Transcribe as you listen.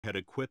had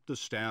equipped the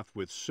staff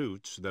with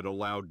suits that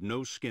allowed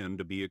no skin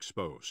to be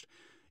exposed.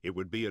 It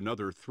would be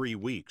another 3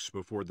 weeks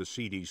before the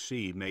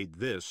CDC made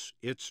this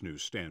its new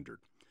standard.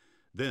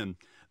 Then,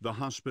 the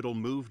hospital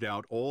moved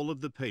out all of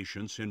the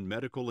patients in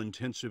medical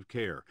intensive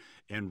care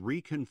and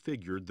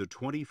reconfigured the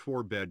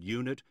 24-bed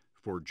unit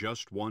for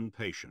just one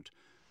patient.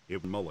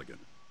 It was Mulligan.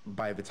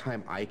 By the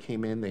time I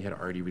came in, they had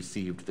already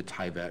received the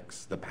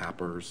Tyveks, the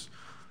PAPRs,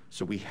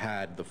 so we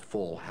had the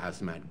full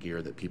hazmat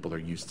gear that people are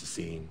used to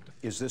seeing.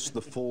 Is this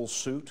the full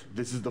suit?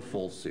 This is the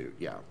full suit,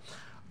 yeah.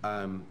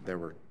 There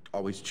were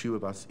always 2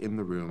 of us in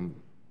the room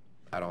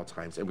at all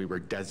times, and we were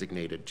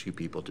designated 2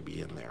 people to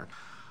be in there.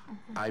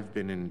 I've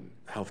been in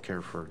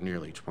healthcare for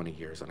nearly 20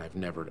 years, and I've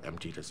never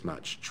emptied as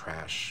much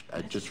trash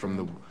just from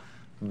the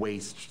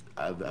waste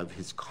of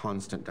his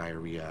constant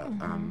diarrhea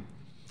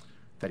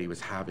that he was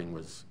having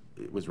was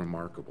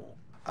remarkable.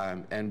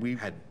 And we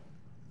had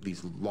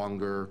these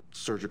longer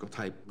surgical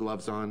type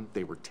gloves on.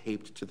 They were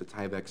taped to the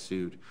Tyvek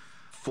suit,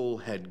 full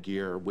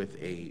headgear with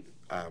a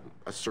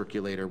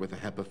circulator with a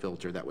HEPA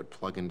filter that would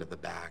plug into the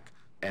back.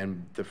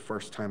 And the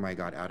first time I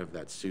got out of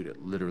that suit,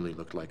 it literally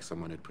looked like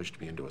someone had pushed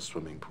me into a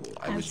swimming pool.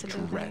 I was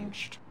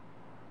drenched.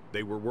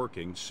 They were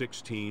working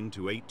 16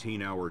 to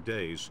 18-hour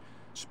days,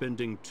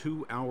 spending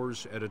 2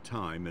 hours at a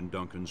time in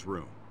Duncan's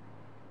room.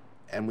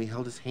 And we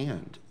held his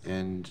hand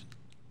and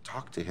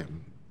talked to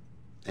him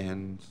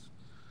and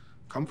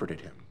comforted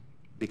him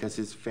because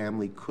his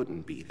family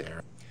couldn't be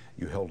there.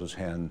 You held his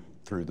hand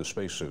through the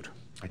spacesuit.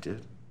 I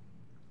did.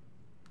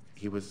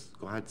 He was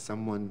glad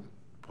someone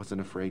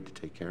wasn't afraid to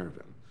take care of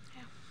him.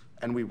 Yeah.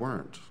 And we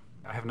weren't.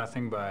 I have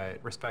nothing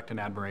but respect and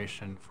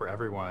admiration for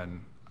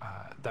everyone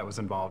that was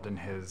involved in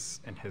his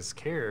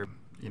care.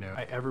 You know,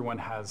 everyone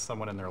has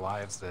someone in their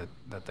lives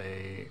that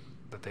they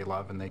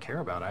love and they care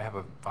about. I have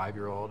a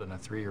 5-year-old and a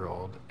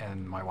 3-year-old,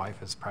 and my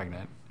wife is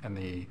pregnant, and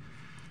the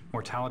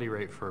mortality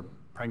rate for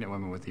pregnant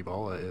women with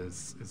Ebola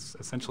is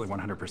essentially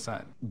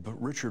 100%.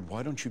 But Richard,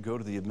 why don't you go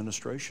to the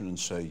administration and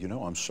say, you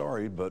know, I'm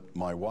sorry, but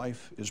my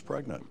wife is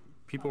pregnant?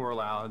 People were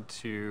allowed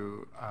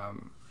to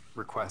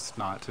request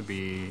not to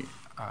be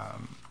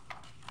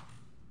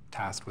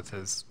tasked with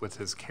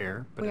his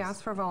care. But we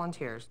asked for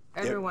volunteers.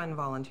 Everyone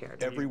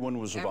volunteered. Everyone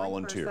was a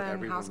volunteer.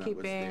 Everyone,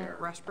 housekeeping,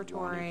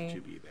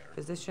 respiratory,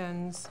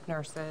 physicians,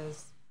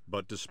 nurses.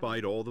 But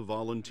despite all the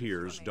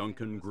volunteers,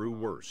 Duncan grew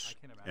worse.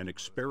 An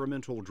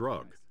experimental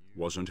drug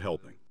wasn't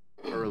helping.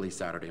 Early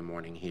Saturday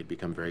morning, he had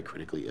become very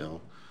critically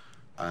ill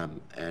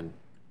and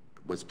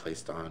was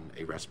placed on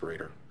a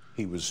respirator.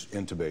 He was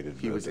intubated.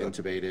 He was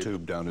intubated.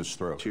 Tube down his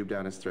throat. Tube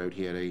down his throat.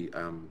 He had a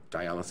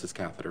dialysis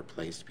catheter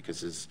placed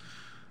because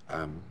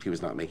he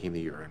was not making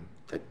the urine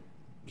that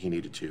he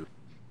needed to.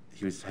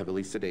 He was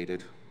heavily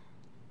sedated,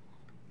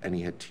 and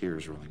he had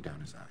tears rolling down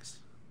his eyes,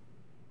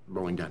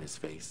 rolling down his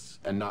face,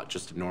 and not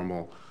just a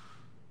normal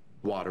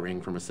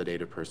watering from a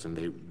sedated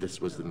person. This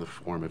was in the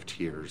form of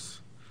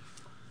tears.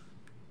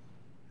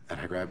 And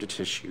I grabbed a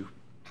tissue,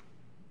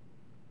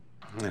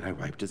 and I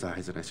wiped his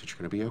eyes, and I said, "You're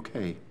gonna be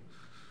okay.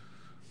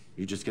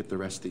 You just get the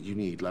rest that you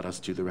need. Let us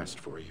do the rest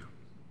for you."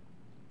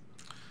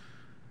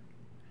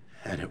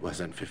 And it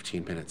wasn't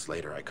 15 minutes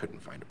later, I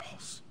couldn't find a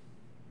pulse.